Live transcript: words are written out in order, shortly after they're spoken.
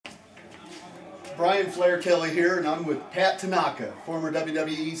Brian Flair Kelly here, and I'm with Pat Tanaka, former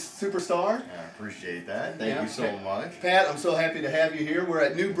WWE Superstar. I appreciate that. Thank you so much. Pat, I'm so happy to have you here. We're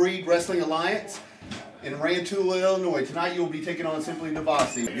at New Breed Wrestling Alliance in Rantoula, Illinois. Tonight you'll be taking on Simply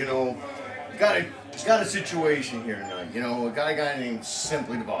Divosi. You know, got a situation here tonight. You know, I got a guy named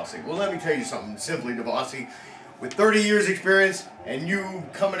Simply Divosi. Well, let me tell you something. Simply Divosi, with 30 years experience, and you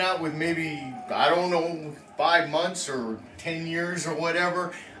coming out with maybe, I don't know, 5 months or 10 years or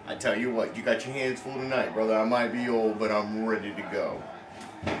whatever, I tell you what, you got your hands full tonight, brother. I might be old, but I'm ready to go.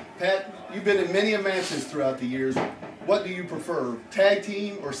 Pat, you've been in many matches throughout the years. What do you prefer, tag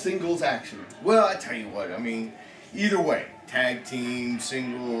team or singles action? Well, I tell you what, I mean, either way, tag team,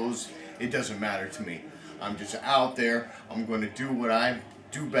 singles, it doesn't matter to me. I'm just out there. I'm going to do what I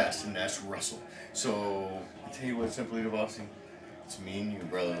do best, and that's wrestle. So, I tell you what, Simply Divosi, it's me and you,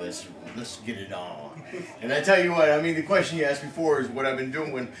 brother. Let's get it on. And I tell you what, I mean, the question you asked before is what I've been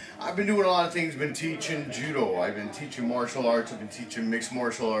doing. I've been doing a lot of things. Been teaching judo. I've been teaching martial arts. I've been teaching mixed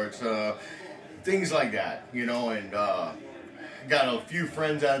martial arts. Things like that, you know. And got a few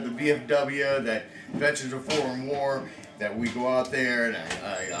friends out of the BFW, that Veterans of Foreign War, that we go out there and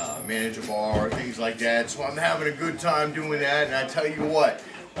I manage a bar, things like that. So I'm having a good time doing that. And I tell you what,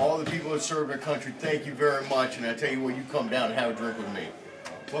 all the people that serve their country, thank you very much. And I tell you what, you come down and have a drink with me.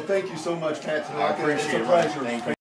 Well, thank you so much, Pat Tanaka. I appreciate it. It's a pleasure. Thank you.